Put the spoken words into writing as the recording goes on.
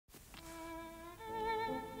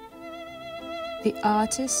The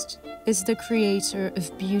artist is the creator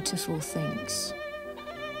of beautiful things.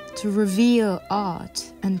 To reveal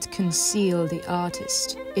art and conceal the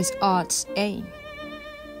artist is art's aim.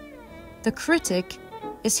 The critic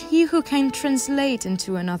is he who can translate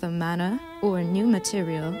into another manner or a new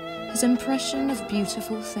material his impression of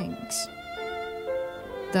beautiful things.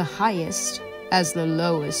 The highest, as the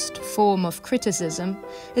lowest, form of criticism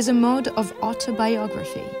is a mode of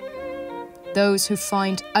autobiography. Those who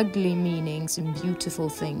find ugly meanings in beautiful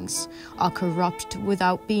things are corrupt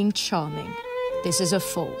without being charming. This is a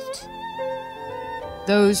fault.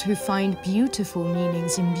 Those who find beautiful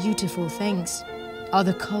meanings in beautiful things are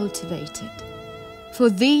the cultivated. For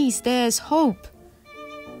these there's hope.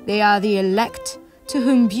 They are the elect, to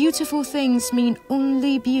whom beautiful things mean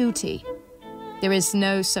only beauty. There is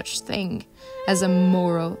no such thing as a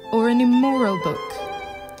moral or an immoral book.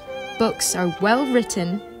 Books are well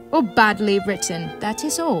written or badly written, that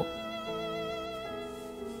is all.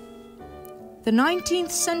 The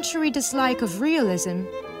 19th century dislike of realism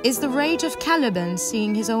is the rage of Caliban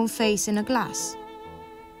seeing his own face in a glass.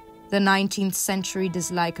 The 19th century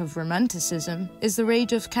dislike of romanticism is the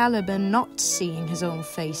rage of Caliban not seeing his own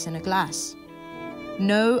face in a glass.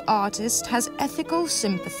 No artist has ethical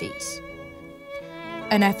sympathies.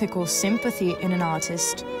 An ethical sympathy in an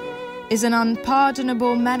artist is an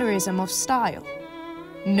unpardonable mannerism of style.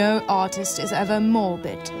 No artist is ever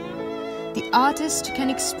morbid. The artist can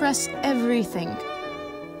express everything.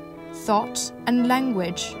 Thought and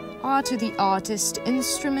language are to the artist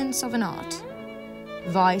instruments of an art.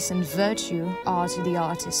 Vice and virtue are to the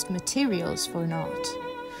artist materials for an art.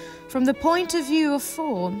 From the point of view of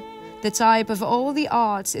form, the type of all the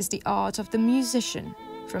arts is the art of the musician.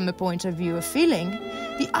 From the point of view of feeling,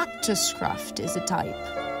 the actor's craft is the type.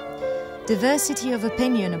 Diversity of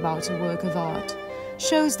opinion about a work of art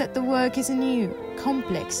shows that the work is new,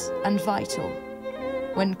 complex, and vital.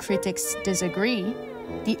 When critics disagree,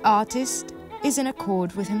 the artist is in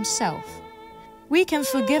accord with himself. We can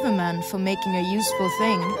forgive a man for making a useful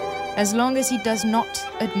thing as long as he does not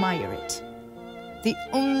admire it. The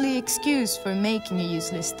only excuse for making a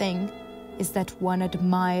useless thing is that one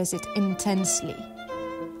admires it intensely.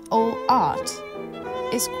 All art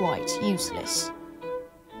is quite useless.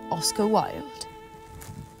 Oscar Wilde.